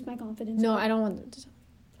just boost my confidence. No, I don't want them to.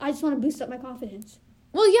 I just want to boost up my confidence.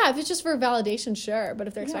 Well, yeah, if it's just for validation, sure. But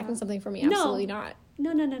if they're expecting something from me, absolutely not.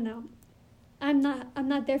 No. I'm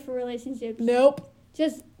not there for relationships. Nope.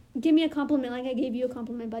 Just give me a compliment like I gave you a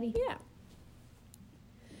compliment, buddy. Yeah.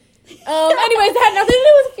 Anyways, that had nothing to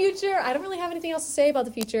do with the future. I don't really have anything else to say about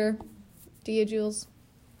the future. Do you, Jules?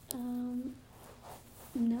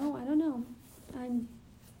 No, I don't know. I'm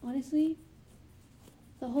honestly,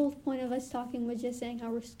 the whole point of us talking was just saying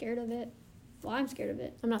how we're scared of it. Well, I'm scared of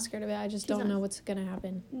it. I'm not scared of it. I just don't know what's gonna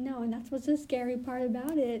happen. No, and that's what's the scary part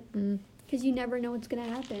about it. Because you never know what's gonna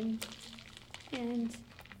happen, and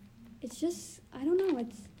it's just, I don't know.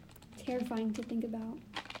 It's terrifying to think about.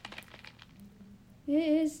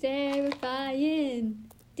 It's terrifying.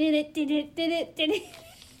 Did it.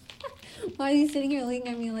 Why are you sitting here looking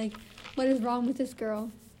at me like, what is wrong with this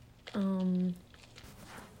girl?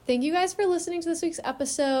 Thank you guys for listening to this week's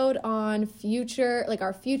episode on future, like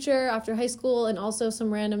our future after high school, and also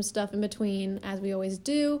some random stuff in between, as we always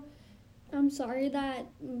do. I'm sorry that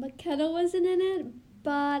McKenna wasn't in it,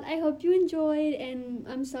 but I hope you enjoyed, and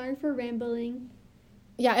I'm sorry for rambling.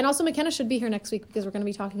 Yeah, and also McKenna should be here next week because we're going to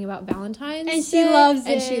be talking about Valentine's Day. And she loves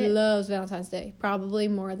it. And she loves Valentine's Day, probably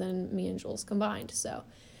more than me and Jules combined. So,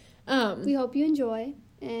 we hope you enjoy,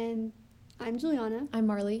 and I'm Juliana. I'm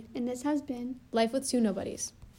Marlee. And this has been Life with Two Nobodies.